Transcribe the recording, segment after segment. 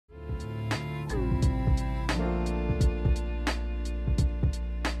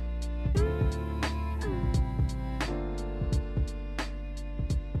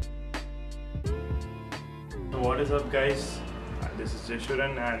what is up guys, this is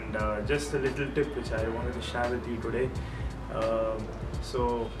Jashuran and just a little tip which I wanted to share with you today.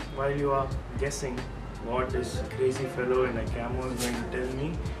 So while you are guessing what this crazy fellow in a camo is going to tell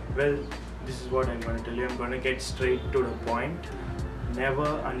me, well, this is what I'm going to tell you. I'm going to get straight to the point. Never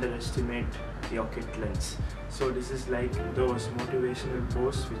underestimate your kit lens. So this is like those motivational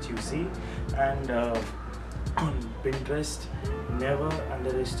posts which you see, and on Pinterest, never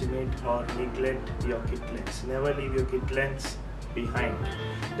underestimate or neglect your kit lens. Never leave your kit lens behind.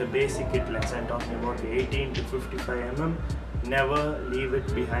 The basic kit lens, I'm talking about the 18 to 55 mm. Never leave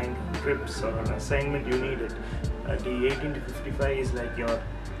it behind on trips or an assignment you need it. The 18 to 55 is like your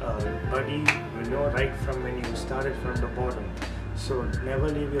buddy, right from when you started from the bottom. So never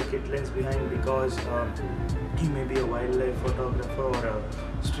leave your kit lens behind, because you may be a wildlife photographer or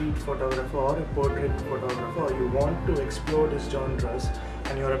a street photographer or a portrait photographer, or you want to explore these genres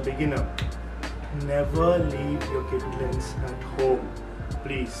and you're a beginner. Never leave your kit lens at home,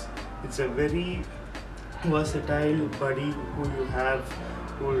 please. It's a very versatile buddy who you have,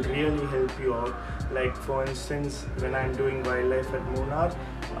 who will really help you out. Like for instance, when I'm doing wildlife at Munnar,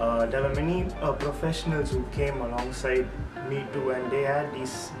 there were many professionals who came alongside me too, and they had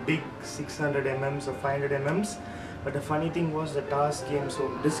these big 600 mm or 500 mm. But the funny thing was, the task came so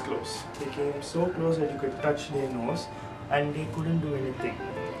this close. They came so close that you could touch their nose and they couldn't do anything.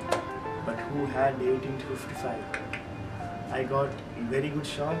 But who had the 18 to 55? I got very good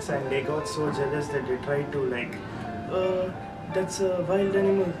shots and they got so jealous that they tried to that's a wild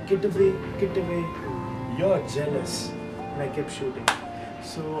animal, get away, get away. You're jealous. And I kept shooting.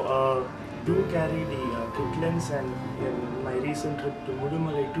 So do carry the kit lens, and in my recent trip to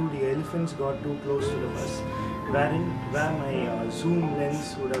Mudumalai too, the elephants got too close to the bus, where my zoom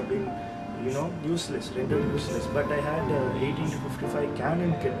lens would have been useless, rendered useless. But I had 18 to 55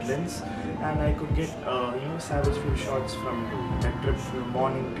 Canon kit lens, and I could get savage few shots from that trip, from the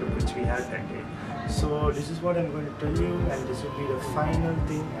morning trip which we had that day. So this is what I'm going to tell you, and this will be the final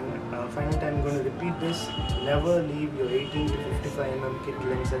thing, and final time I'm going to repeat this. Never leave your 18 to 55 mm kit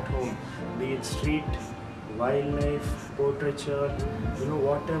lens at home, be it street, wildlife, portraiture,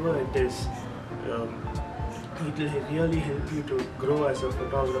 whatever it is. It will really help you to grow as a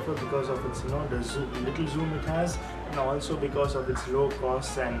photographer because of its the little zoom it has, and also because of its low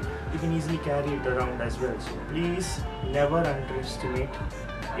cost, and you can easily carry it around as well. So please never underestimate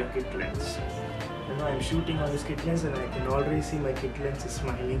your kit lens. I'm shooting on this kit lens and I can already see my kit lens is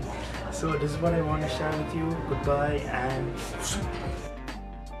smiling. So this is what I want to share with you. Goodbye and